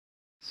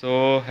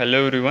So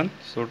hello everyone.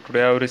 So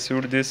today I have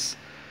received this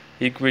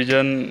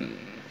Hikvision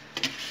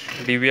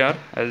DVR,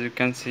 as you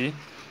can see.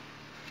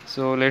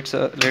 So let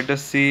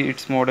us see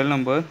its model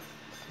number.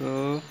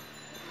 So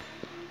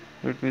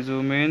let me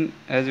zoom in.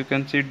 As you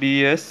can see,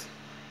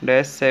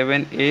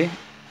 DS-7A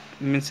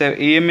means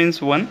A means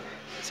 1,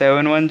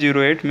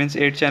 7108 means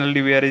 8 channel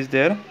DVR is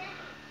there,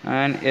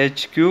 and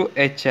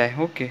HQHI.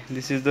 Okay,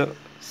 this is the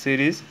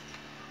series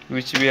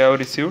which we have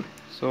received.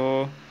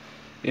 So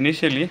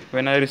initially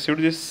when I received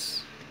this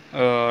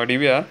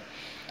DVR,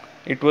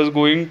 it was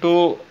going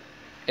to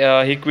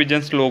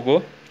Hikvision's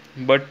logo,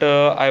 but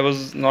I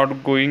was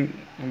not going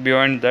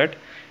beyond that.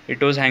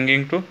 It was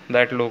hanging to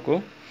that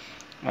logo,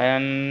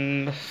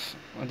 and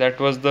that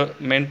was the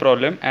main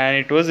problem. And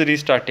it was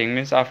restarting,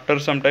 means after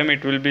some time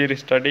it will be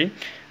restarting,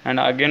 and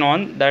again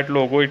on that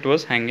logo it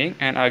was hanging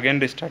and again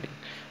restarting.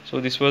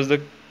 So this was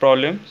the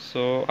problem.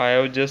 So I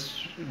have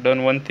just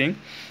done one thing.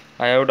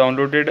 I have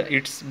downloaded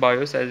its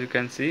BIOS. As you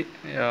can see,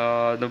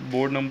 the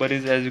board number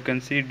is, as you can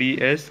see,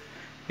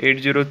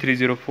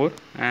 DS80304,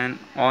 and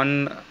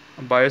on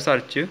BIOS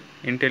archive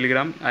in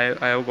Telegram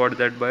I have got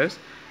that BIOS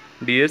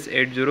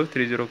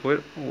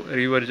DS80304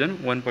 reversion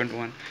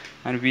 1.1,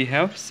 and we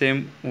have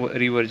same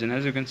reversion,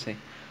 as you can see.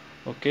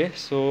 Okay,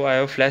 so I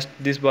have flashed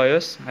this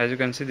BIOS. As you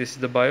can see, this is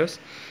the BIOS,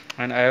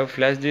 and I have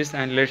flashed this,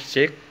 and let's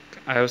check.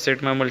 I have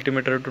set my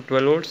multimeter to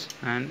 12 volts,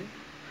 and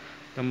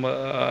the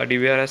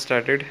DVR has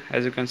started.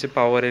 As you can see,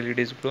 power LED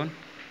is blown,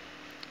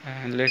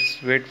 and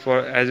let's wait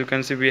for. As you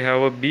can see, we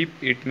have a beep.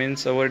 It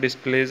means our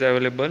display is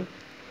available.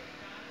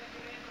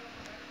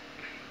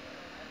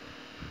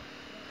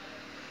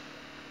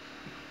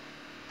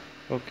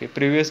 Okay,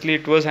 previously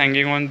it was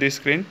hanging on this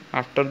screen.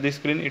 After this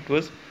screen it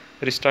was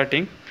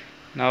restarting.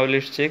 Now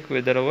let's check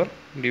whether our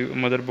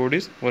motherboard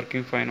is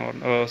working fine, or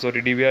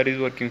DVR is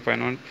working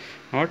fine or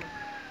not.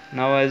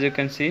 Now as you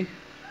can see,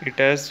 it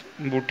has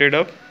booted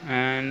up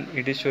and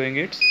it is showing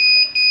its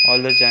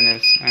all the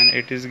channels, and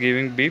it is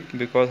giving beep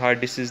because hard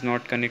disk is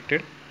not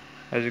connected,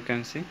 as you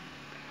can see.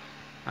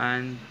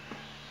 And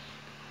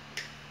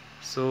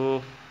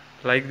so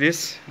like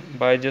this,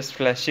 by just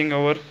flashing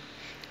our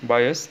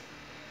BIOS,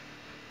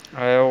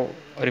 I have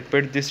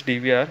repaired this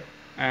DVR,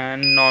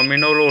 and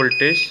nominal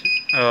voltage,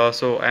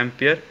 so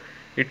ampere,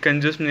 it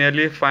consumes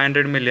nearly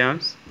 500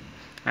 milliamps,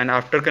 and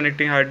after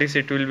connecting hard disk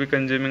it will be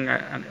consuming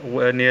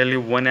nearly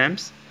 1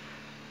 amps.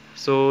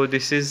 So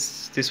this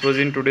was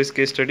in today's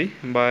case study.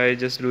 By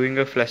just doing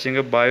a flashing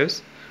of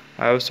BIOS,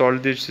 I have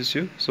solved this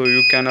issue. So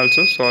you can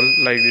also solve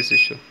like this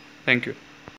issue. Thank you.